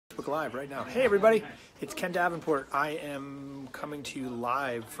Facebook Live right now. Hey everybody, it's Ken Davenport. I am coming to you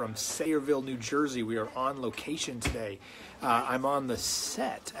live from Sayreville, New Jersey. We are on location today. I'm on the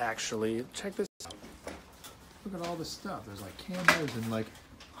set, actually. Check this. Look at all this stuff. There's like cameras and like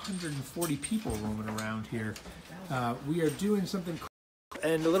 140 people roaming around here. We are doing something cool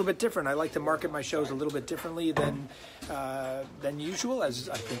and a little bit different. I like to market my shows a little bit differently than usual, as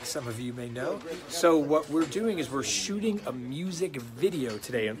I think some of you may know. So what we're doing is we're shooting a music video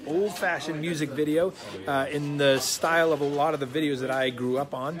today, an old-fashioned music video in the style of a lot of the videos that I grew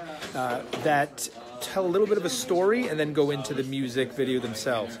up on that tell a little bit of a story and then go into the music video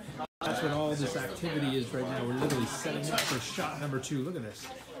themselves. That's what all this activity is right now. We're literally setting up for shot number 2. Look at this.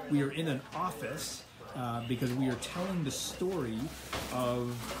 We are in an office because we are telling the story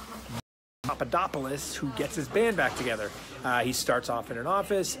of Papadopoulos, who gets his band back together. He starts off in an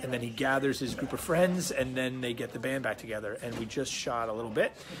office, and then he gathers his group of friends, and then they get the band back together. And we just shot a little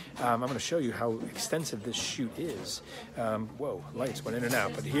bit. I'm going to show you how extensive this shoot is. Whoa, lights went in and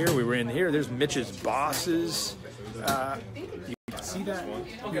out. But here, we were in here. There's Mitch's bosses. You can see that?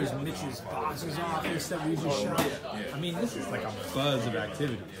 Here's Mitch's boss's office that we just shot. I mean, this is like a buzz of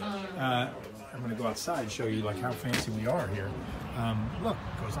activity. I'm going to go outside and show you like how fancy we are here. Look,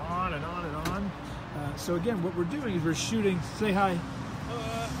 it goes on and on and on. So again, what we're doing is we're shooting. Say hi.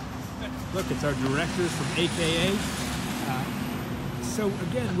 Look, it's our directors from AKA. So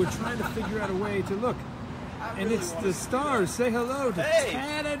again, we're trying to figure out a way to look. And it's the stars. Say hello to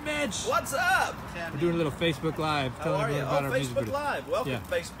Ted and Mitch. What's up? We're doing a little Facebook Live. How are you? About our music Facebook video. Live. Welcome,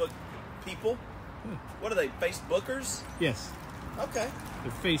 Facebook people. What are they, Facebookers? Yes. Okay.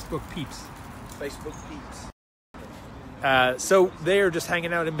 They're Facebook peeps. Facebook peeps. So they are just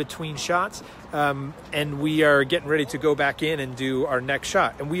hanging out in between shots, and we are getting ready to go back in and do our next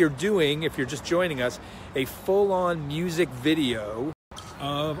shot. And we are doing, if you're just joining us, a full-on music video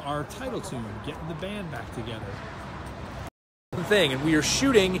of our title tune, getting the band back together. And we are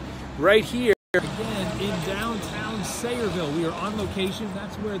shooting right here again in downtown Sayreville. We are on location.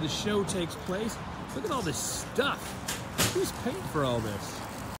 That's where the show takes place. Look at all this stuff. Who's paying for all this?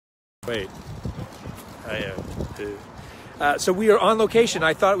 Wait, I am. So we are on location.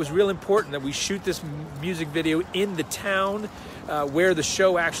 I thought it was real important that we shoot this music video in the town where the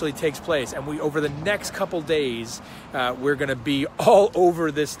show actually takes place. And over the next couple days, we're going to be all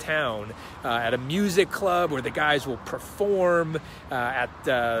over this town at a music club where the guys will perform at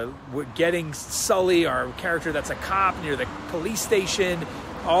Gettin Sully, our character that's a cop near the police station,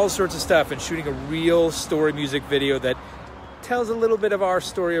 all sorts of stuff, and shooting a real story music video that tells a little bit of our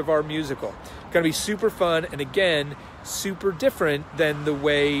story of our musical. It's going to be super fun, and again, super different than the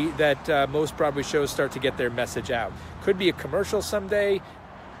way that most Broadway shows start to get their message out. Could be a commercial someday,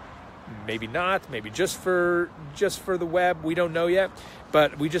 maybe not, maybe just for the web, we don't know yet.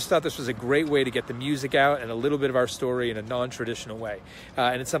 But we just thought this was a great way to get the music out and a little bit of our story in a non-traditional way.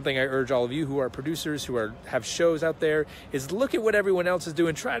 And it's something I urge all of you who are producers, who have shows out there, is look at what everyone else is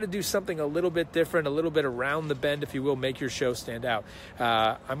doing. Try to do something a little bit different, a little bit around the bend, if you will, make your show stand out.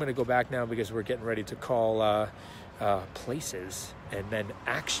 I'm going to go back now because we're getting ready to call places and then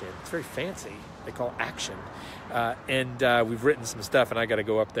action. It's very fancy. They call action. And we've written some stuff, and I got to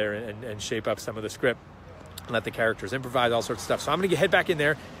go up there and shape up some of the script. Let the characters improvise, all sorts of stuff. So I'm going to head back in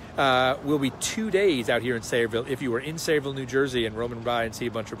there. We'll be 2 days out here in Sayreville. If you were in Sayreville, New Jersey, and roaming by and see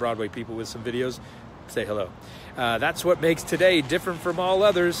a bunch of Broadway people with some videos, say hello. That's what makes today different from all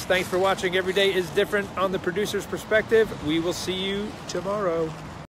others. Thanks for watching. Every day is different on the producer's perspective. We will see you tomorrow.